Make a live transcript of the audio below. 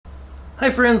Hi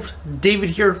friends,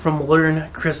 David here from Learn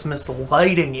Christmas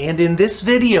Lighting, and in this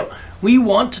video we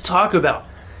want to talk about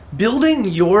building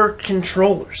your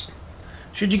controllers.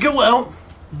 Should you go out,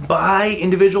 buy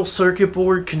individual circuit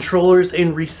board controllers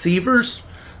and receivers,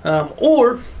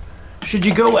 or should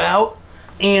you go out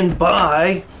and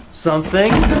buy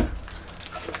something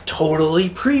totally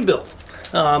pre-built?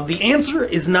 The answer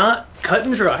is not cut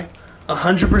and dry,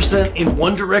 100% in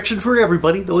one direction for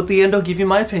everybody, though at the end I'll give you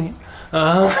my opinion.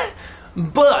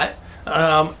 But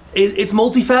it's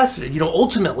multifaceted. You know,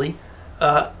 ultimately,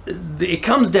 it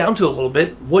comes down to a little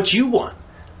bit what you want.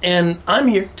 And I'm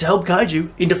here to help guide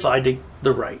you into finding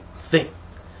the right thing.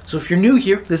 So if you're new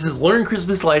here, this is Learn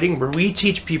Christmas Lighting, where we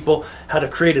teach people how to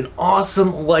create an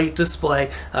awesome light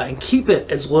display and keep it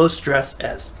as low stress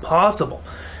as possible.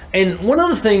 And one of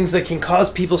the things that can cause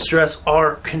people stress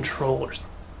are controllers.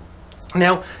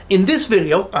 Now, in this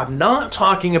video, I'm not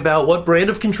talking about what brand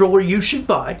of controller you should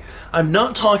buy. I'm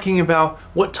not talking about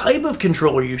what type of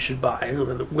controller you should buy,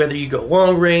 whether you go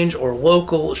long range or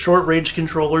local, short range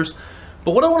controllers.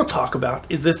 But what I want to talk about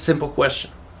is this simple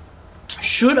question.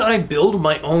 Should I build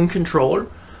my own controller,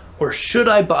 or should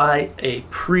I buy a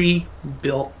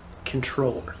pre-built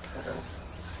controller?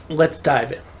 Let's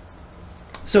dive in.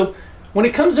 So, when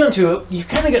it comes down to it, you've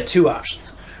kind of got two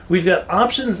options. We've got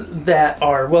options that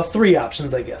are, well, three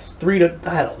options, I guess. I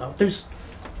don't know. There's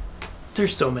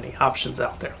so many options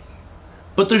out there.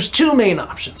 But there's two main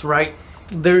options, right?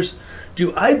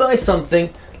 Do I buy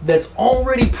something that's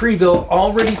already pre-built,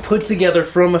 already put together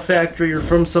from a factory or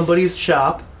from somebody's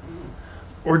shop?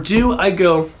 Or do I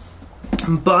go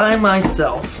and buy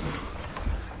myself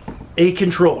a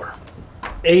controller,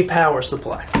 a power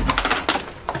supply?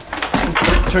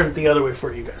 Turn it the other way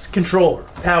for you guys. Controller,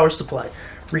 power supply,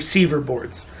 receiver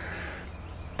boards,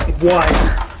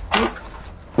 wire,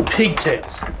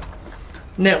 pigtails,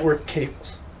 network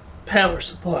cables, power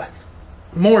supplies,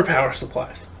 more power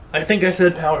supplies. I think I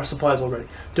said power supplies already.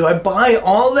 Do I buy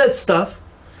all that stuff,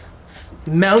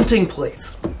 mounting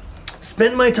plates,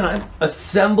 spend my time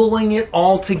assembling it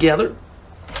all together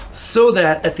so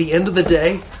that at the end of the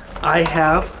day I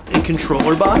have a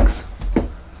controller box?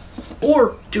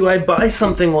 Or do I buy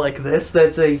something like this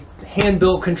that's a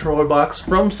hand-built controller box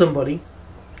from somebody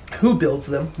who builds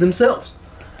them themselves?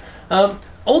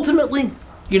 Ultimately,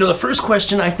 you know, the first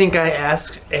question I think I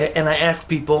ask, and I ask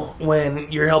people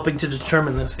when you're helping to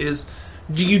determine this, is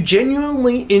do you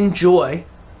genuinely enjoy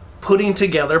putting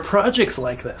together projects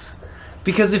like this?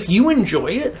 Because if you enjoy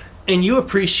it and you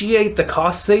appreciate the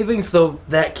cost savings, though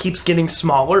that keeps getting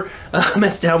smaller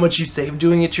as to how much you save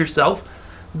doing it yourself,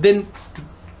 then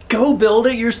go build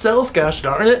it yourself, gosh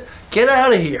darn it. Get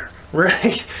out of here,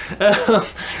 right?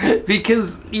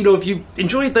 Because, you know, if you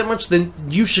enjoy it that much, then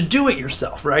you should do it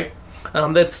yourself, right?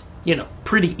 That's, you know,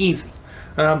 pretty easy.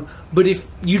 But if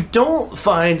you don't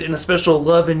find an especial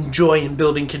love and joy in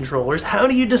building controllers, how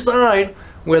do you decide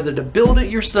whether to build it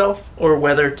yourself or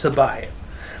whether to buy it?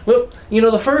 Well, you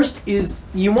know, the first is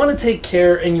you want to take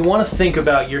care and you want to think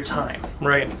about your time,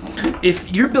 right? If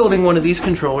you're building one of these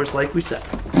controllers, like we said,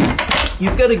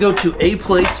 you've got to go to a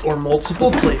place or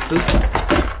multiple places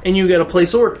and you got to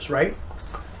place orders, right?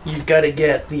 You've got to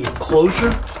get the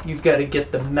enclosure, you've got to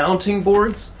get the mounting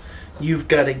boards, you've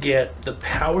got to get the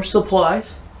power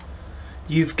supplies,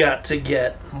 you've got to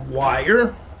get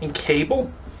wire and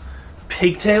cable,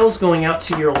 pigtails going out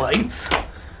to your lights,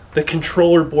 the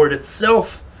controller board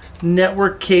itself,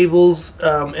 network cables,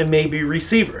 and maybe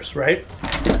receivers, right?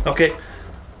 Okay,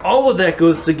 all of that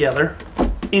goes together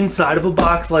inside of a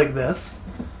box like this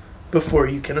before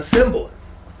you can assemble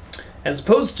it. As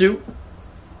opposed to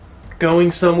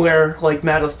going somewhere like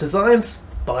Mattos Designs,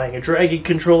 buying a dragging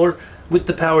controller with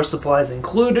the power supplies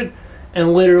included,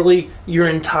 and literally your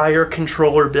entire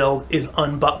controller build is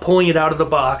pulling it out of the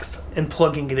box and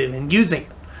plugging it in and using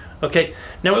it. Okay,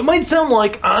 now it might sound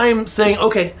like I'm saying,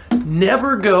 okay,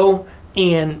 never go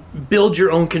and build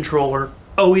your own controller,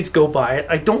 always go buy it.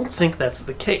 I don't think that's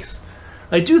the case.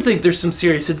 I do think there's some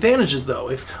serious advantages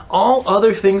though. If all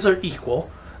other things are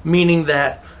equal, meaning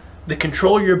that the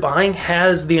controller you're buying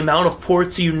has the amount of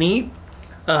ports you need,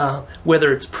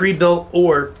 whether it's pre-built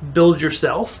or build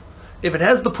yourself, if it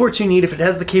has the ports you need, if it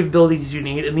has the capabilities you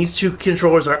need, and these two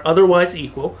controllers are otherwise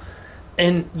equal,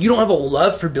 and you don't have a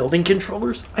love for building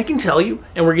controllers, I can tell you,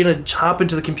 and we're going to hop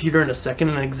into the computer in a second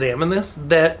and examine this,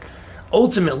 that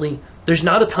ultimately there's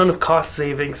not a ton of cost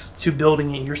savings to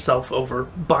building it yourself over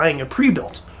buying a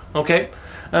pre-built, okay?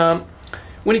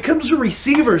 When it comes to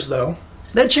receivers though,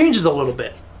 that changes a little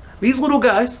bit. These little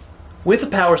guys with a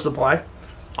power supply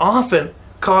often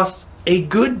cost a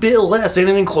good bit less in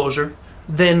an enclosure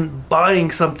than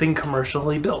buying something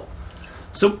commercially built.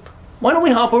 So why don't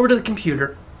we hop over to the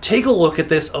computer, take a look at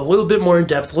this a little bit more in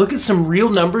depth, look at some real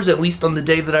numbers, at least on the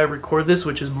day that I record this,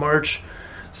 which is March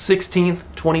 16th,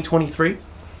 2023,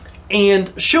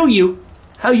 and show you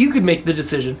how you could make the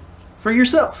decision for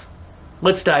yourself.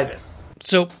 Let's dive in.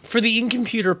 So for the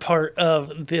in-computer part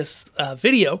of this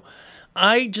video,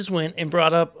 I just went and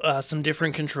brought up some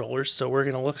different controllers. So we're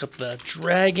going to look up the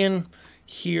Dragon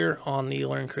here on the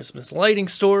Learn Christmas Lighting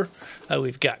Store.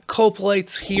 We've got Culp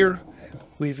lights here.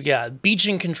 We've got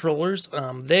Beachin controllers.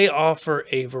 They offer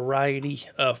a variety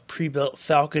of pre-built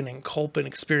Falcon and Culp and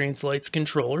Experience Lights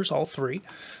controllers, all three.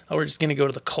 We're just going to go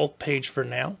to the Culp page for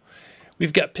now.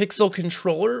 We've got Pixel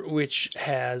Controller, which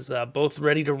has both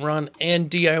ready-to-run and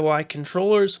DIY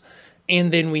controllers.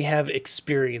 And then we have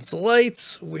Experience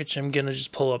Lights, which I'm going to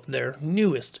just pull up their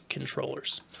newest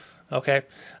controllers. Okay,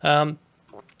 and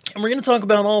we're going to talk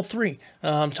about all three.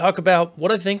 Talk about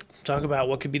what I think, talk about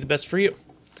what could be the best for you.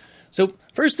 So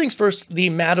first things first, the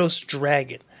Mattos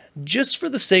Dragon. Just for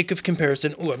the sake of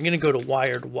comparison, I'm going to go to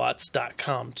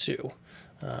wiredwatts.com too.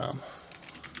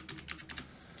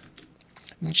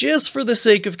 Just for the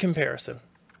sake of comparison,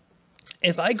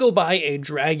 if I go buy a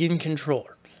Dragon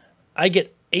controller, I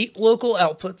get 8 local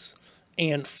outputs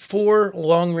and 4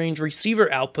 long-range receiver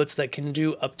outputs that can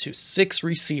do up to 6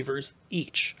 receivers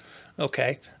each,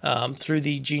 okay, through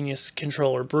the Genius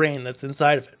controller brain that's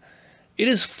inside of it. It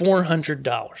is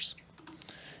 $400.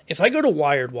 If I go to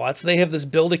Wired Watts, they have this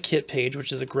Build a Kit page,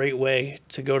 which is a great way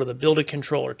to go to the Build a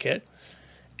Controller Kit,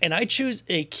 and I choose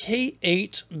a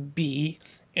K8B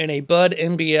and a Bud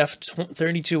MBF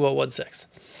 32016.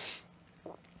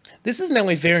 This is now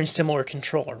a very similar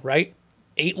controller, right?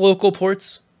 8 local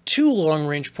ports, 2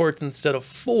 long-range ports instead of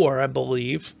 4, I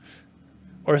believe,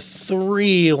 or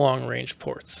 3 long-range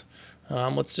ports.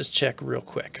 Let's just check real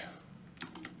quick,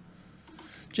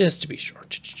 just to be sure.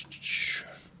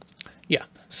 Yeah,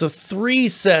 so 3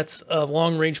 sets of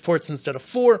long-range ports instead of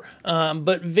 4,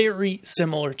 but very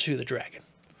similar to the Dragon.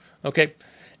 Okay,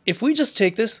 if we just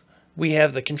take this, we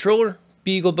have the controller,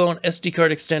 beagle bone, SD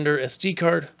card extender, SD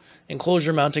card,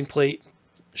 enclosure mounting plate,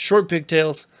 short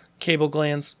pigtails, cable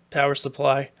glands, power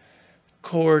supply,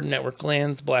 cord, network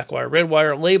glands, black wire, red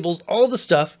wire, labels, all the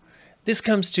stuff. This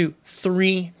comes to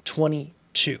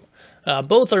 $322.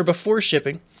 Both are before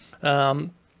shipping.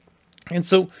 And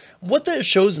so what that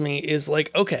shows me is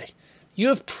like, okay, you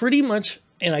have pretty much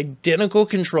an identical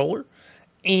controller,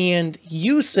 and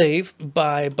you save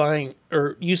by buying,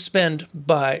 or you save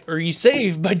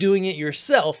by doing it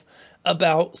yourself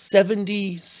about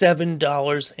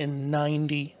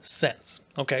 $77.90.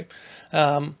 Okay.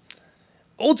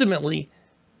 Ultimately,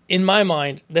 in my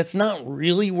mind, that's not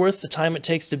really worth the time it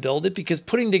takes to build it, because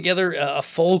putting together a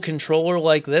full controller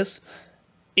like this,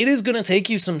 it is going to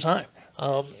take you some time.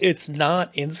 It's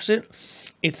not instant.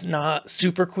 It's not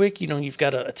super quick. You know, you've got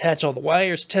to attach all the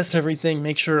wires, test everything,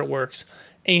 make sure it works.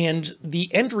 And the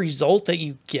end result that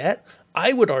you get,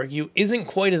 I would argue, isn't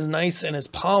quite as nice and as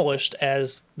polished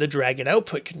as the Dragon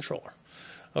output controller.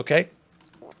 Okay?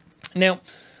 Now,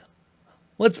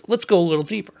 let's go a little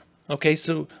deeper. Okay,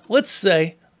 so let's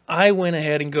say I went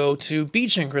ahead and go to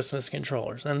Beachin Christmas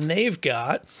controllers, and they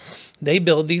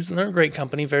build these, and they're a great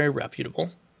company, very reputable.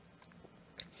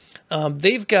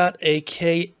 They've got a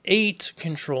K8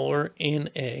 controller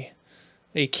in a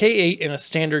K8 in a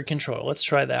standard controller. Let's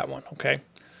try that one, okay?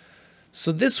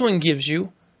 So this one gives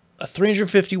you a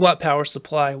 350 watt power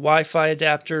supply, Wi-Fi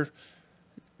adapter,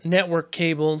 network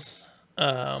cables,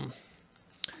 and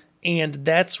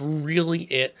that's really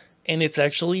it. And it's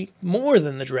actually more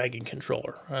than the Dragon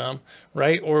controller,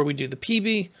 right? Or we do the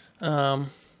PB, and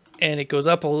it goes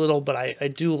up a little, but I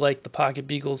do like the pocket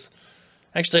beagles.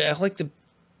 Actually, I like the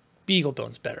beagle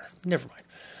bones better. Never mind.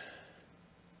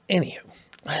 Anywho,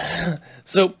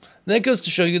 so that goes to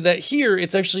show you that here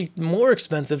it's actually more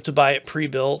expensive to buy it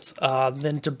pre-built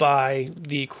than to buy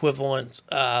the equivalent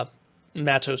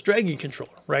Mattos Dragon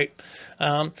controller, right?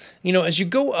 You know, as you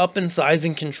go up in size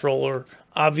and controller,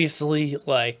 obviously,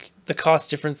 like, the cost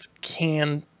difference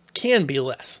can be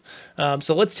less.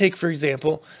 So let's take, for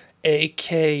example, a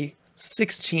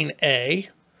K16A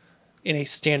in a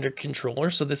standard controller.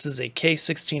 So this is a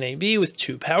K16AB with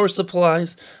 2 power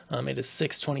supplies. It is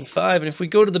 $625. And if we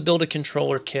go to the Build a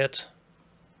Controller kit,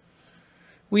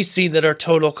 we see that our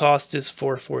total cost is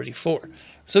 $444.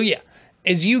 So yeah,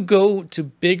 as you go to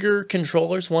bigger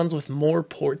controllers, ones with more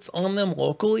ports on them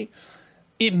locally,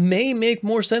 it may make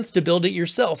more sense to build it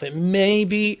yourself. It may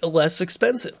be less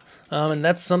expensive. And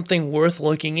that's something worth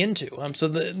looking into. So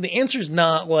the answer is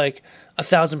not like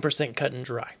 1000% cut and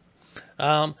dry.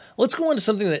 Let's go on to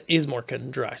something that is more cut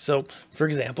and dry. So, for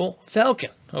example, Falcon,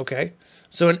 okay?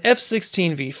 So an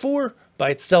F16 V4 by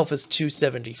itself is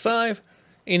 $275.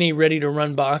 In a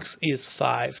ready-to-run box is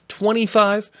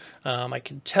 $525. I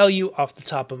can tell you off the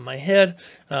top of my head,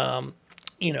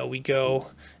 you know, we go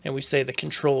and we say the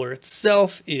controller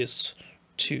itself is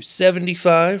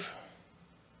 $275.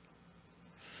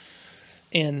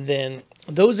 And then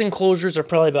those enclosures are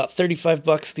probably about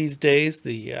 $35 these days.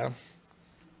 This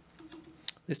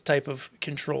type of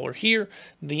controller here.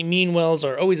 The mean wells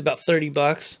are always about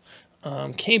 $30.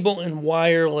 Cable and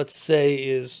wire, let's say,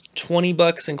 is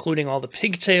 $20, including all the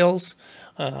pigtails.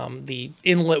 The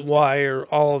inlet wire,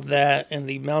 all of that, and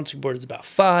the mounting board is about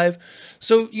 $5.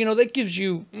 So, you know, that gives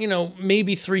you, you know,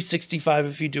 maybe $365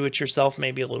 if you do it yourself,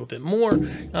 maybe a little bit more.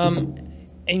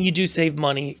 And you do save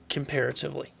money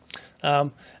comparatively.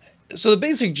 So the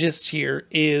basic gist here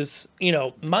is, you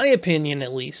know, my opinion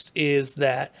at least, is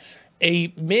that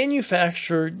a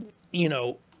manufactured, you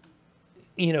know,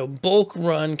 bulk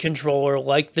run controller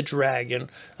like the Dragon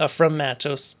from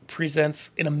Mattos presents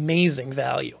an amazing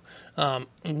value.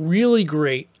 Really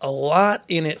great, a lot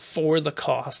in it for the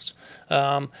cost.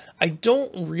 I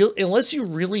don't really, unless you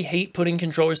really hate putting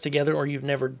controllers together or you've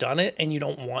never done it and you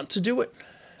don't want to do it,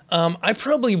 I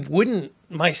probably wouldn't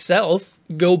myself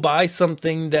go buy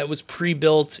something that was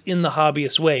pre-built in the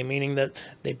hobbyist way, meaning that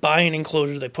they buy an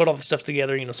enclosure, they put all the stuff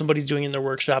together, you know, somebody's doing it in their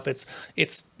workshop. It's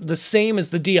the same as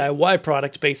the DIY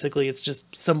product, basically. It's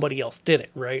just somebody else did it,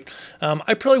 right?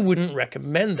 I probably wouldn't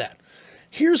recommend that.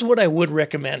 Here's what I would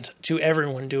recommend to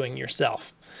everyone doing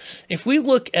yourself. If we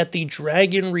look at the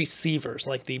Dragon receivers,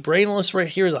 like the brainless right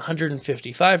here is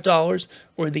 $155,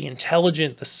 or the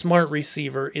intelligent, the smart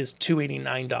receiver is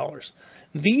 $289.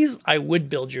 These I would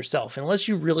build yourself, unless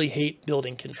you really hate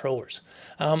building controllers.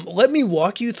 Let me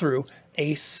walk you through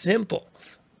a simple,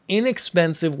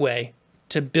 inexpensive way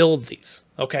to build these,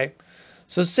 okay?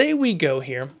 So say we go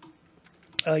here.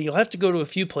 You'll have to go to a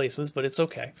few places, but it's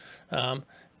okay.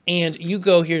 And you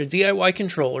go here to DIY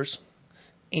controllers,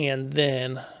 and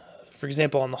then, for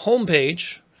example, on the home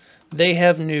page, they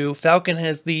have new, Falcon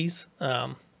has these.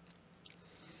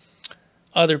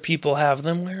 Other people have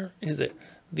them. Where is it?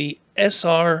 The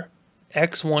SR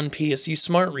X1 PSU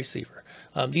Smart Receiver.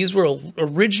 These were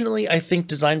originally, I think,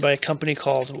 designed by a company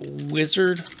called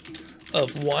Wizard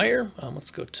of Wire.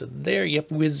 Let's go to there.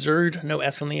 Yep, Wizard, no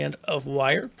S on the end, of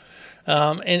Wire.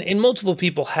 And multiple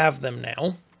people have them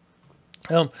now.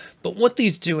 But what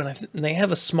these do, and they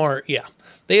have a smart,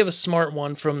 they have a smart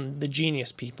one from the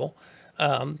Genius people.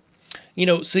 You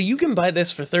know, so you can buy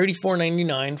this for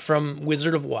 $34.99 from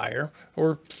Wizard of Wire,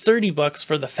 or $30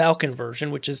 for the Falcon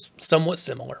version, which is somewhat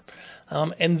similar.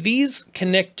 And these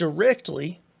connect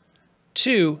directly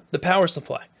to the power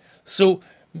supply. So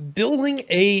building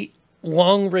a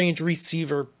long-range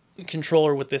receiver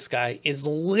controller with this guy is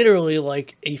literally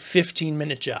like a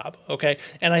 15-minute job, okay?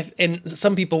 And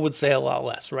some people would say a lot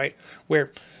less, right?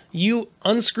 Where you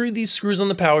unscrew these screws on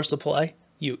the power supply,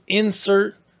 you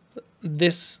insert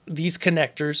these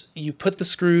connectors, you put the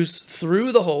screws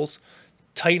through the holes,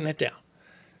 tighten it down.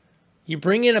 You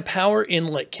bring in a power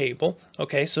inlet cable,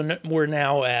 okay? So we're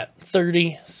now at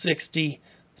 30, 60,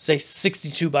 say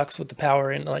 $62 with the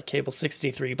power inlet cable,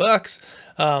 $63.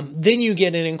 Then you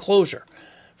get an enclosure.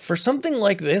 For something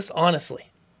like this, honestly,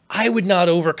 I would not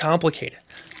overcomplicate it.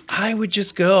 I would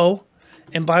just go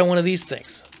and buy one of these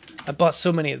things. I bought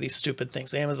so many of these stupid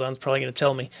things. Amazon's probably going to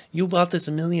tell me, you bought this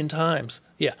 1,000,000 times.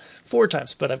 Yeah, 4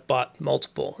 times, but I've bought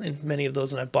multiple, and many of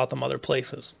those, and I've bought them other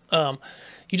places.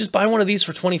 You just buy one of these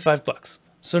for $25.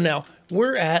 So now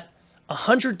we're at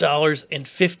 $100 and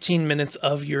 15 minutes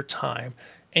of your time,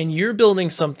 and you're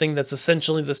building something that's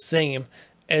essentially the same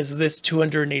as this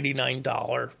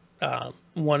 $289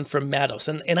 one from Mattos.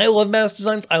 And I love Mattos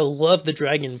designs. I love the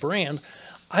Dragon brand.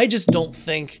 I just don't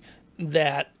think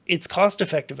that it's cost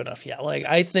effective enough yet. Like,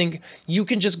 I think you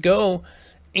can just go,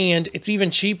 and it's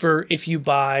even cheaper if you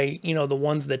buy, you know, the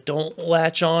ones that don't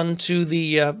latch on to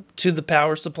the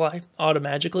power supply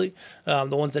automatically. The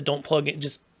ones that don't plug in,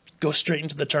 just go straight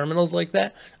into the terminals like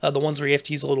that. The ones where you have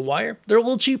to use a little wire, they're a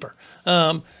little cheaper.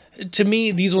 To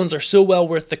me, these ones are so well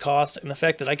worth the cost, and the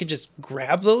fact that I could just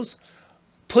grab those,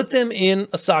 put them in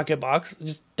a socket box,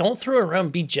 just don't throw it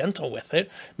around, be gentle with it.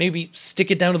 Maybe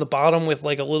stick it down to the bottom with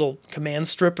like a little command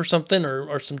strip or something,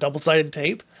 or some double-sided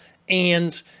tape,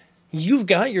 and you've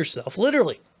got yourself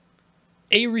literally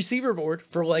a receiver board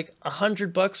for like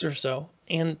 $100 or so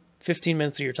and 15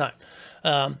 minutes of your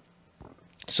time.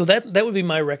 So that would be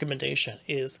my recommendation.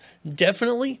 Is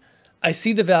definitely, I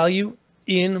see the value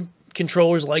in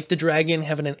controllers like the Dragon,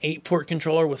 having an 8-port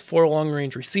controller with 4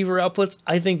 long-range receiver outputs.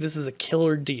 I think this is a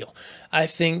killer deal. I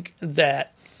think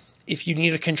that if you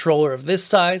need a controller of this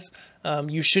size,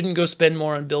 you shouldn't go spend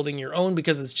more on building your own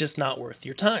because it's just not worth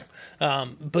your time.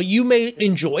 But you may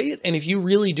enjoy it, and if you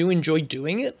really do enjoy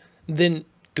doing it, then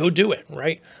go do it,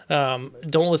 right?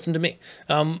 Don't listen to me.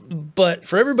 But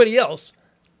for everybody else,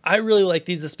 I really like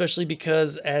these, especially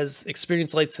because, as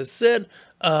Experience Lights has said,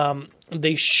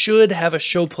 they should have a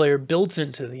show player built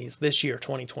into these this year,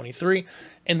 2023,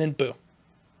 and then boom,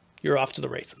 you're off to the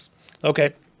races.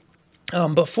 Okay.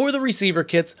 But for the receiver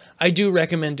kits, I do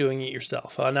recommend doing it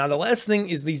yourself. Now, the last thing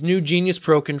is these new Genius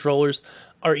Pro controllers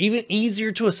are even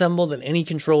easier to assemble than any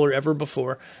controller ever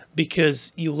before,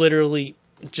 because you literally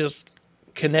just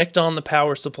connect on the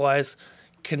power supplies,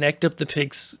 connect up the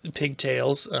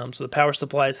pigtails. So the power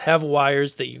supplies have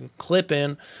wires that you can clip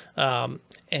in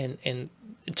and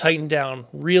tighten down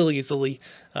real easily.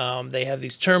 They have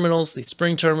these terminals, these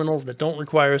spring terminals that don't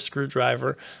require a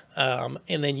screwdriver.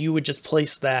 And then you would just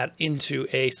place that into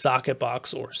a socket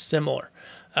box or similar.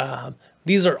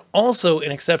 These are also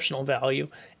an exceptional value,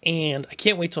 and I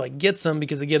can't wait till I get some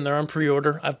because, again, they're on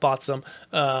pre-order. I've bought some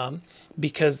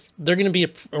because they're going to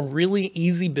be a really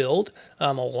easy build,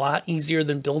 a lot easier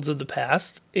than builds of the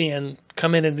past, and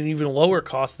come in at an even lower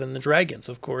cost than the Dragons,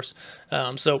 of course.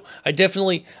 So I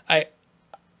definitely,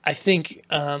 I think,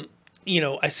 you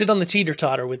know, I sit on the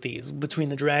teeter-totter with these between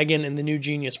the Dragon and the new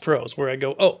Genius Pros, where I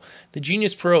go, oh, the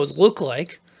Genius Pros look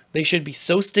like they should be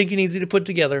so stinking easy to put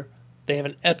together. They have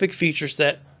an epic feature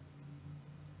set.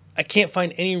 I can't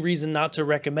find any reason not to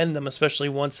recommend them, especially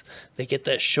once they get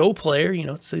that show player. You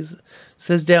know, it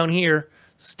says down here,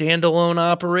 standalone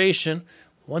operation.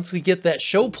 Once we get that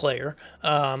show player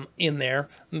in there,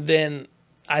 then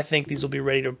I think these will be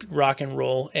ready to rock and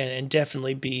roll and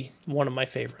definitely be one of my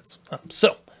favorites.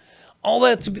 So, all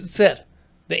that said,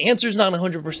 the answer is not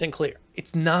 100% clear.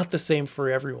 It's not the same for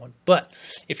everyone. But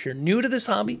if you're new to this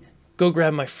hobby, go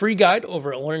grab my free guide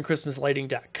over at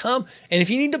learnchristmaslighting.com. And if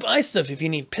you need to buy stuff, if you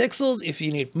need pixels, if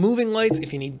you need moving lights,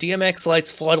 if you need DMX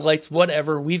lights, floodlights,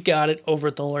 whatever, we've got it over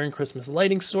at the Learn Christmas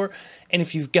Lighting store. And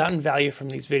if you've gotten value from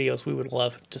these videos, we would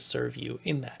love to serve you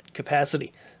in that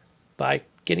capacity by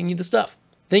getting you the stuff.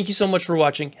 Thank you so much for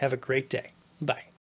watching. Have a great day. Bye.